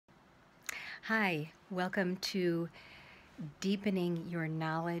Hi, welcome to Deepening Your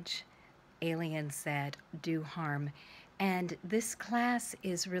Knowledge, Aliens That Do Harm. And this class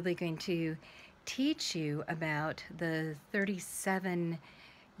is really going to teach you about the 37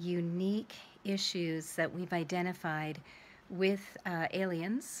 unique issues that we've identified with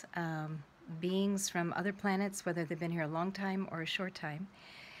aliens, beings from other planets, whether they've been here a long time or a short time.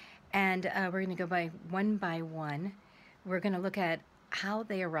 And we're going to go by one. We're going to look at how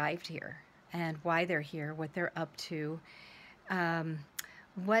they arrived here and why they're here, what they're up to,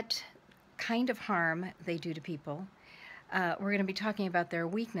 what kind of harm they do to people. We're going to be talking about their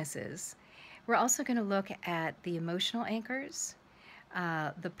weaknesses. We're also going to look at the emotional anchors,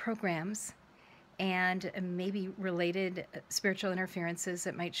 the programs, and maybe related spiritual interferences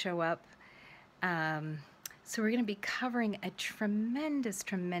that might show up. So we're going to be covering a tremendous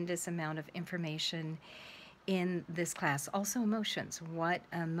amount of information in this class. Also emotions. What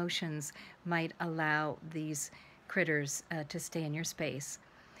emotions might allow these critters to stay in your space.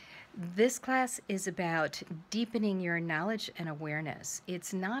 This class is about deepening your knowledge and awareness.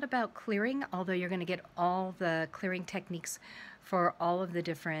 It's not about clearing, although you're going to get all the clearing techniques for all of the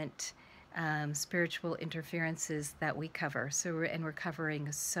different spiritual interferences that we cover. We're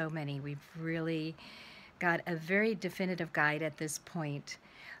covering so many. We've really got a very definitive guide at this point.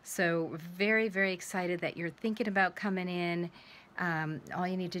 So very excited that you're thinking about coming in. All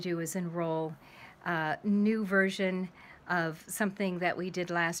you need to do is enroll. New version of something that we did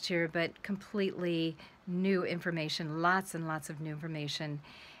last year, but completely new information, lots and lots of new information.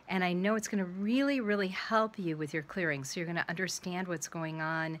 And I know it's going to really help you with your clearing. So you're going to understand what's going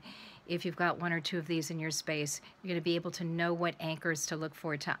on. If you've got one or two of these in your space, you're going to be able to know what anchors to look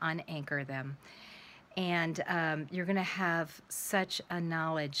for to unanchor them. And you're going to have such a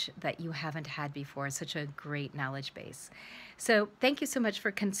knowledge that you haven't had before, such a great knowledge base. So thank you so much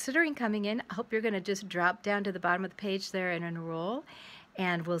for considering coming in. I hope you're going to just drop down to the bottom of the page there and enroll,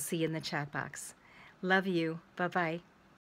 and we'll see you in the chat box. Love you. Bye-bye.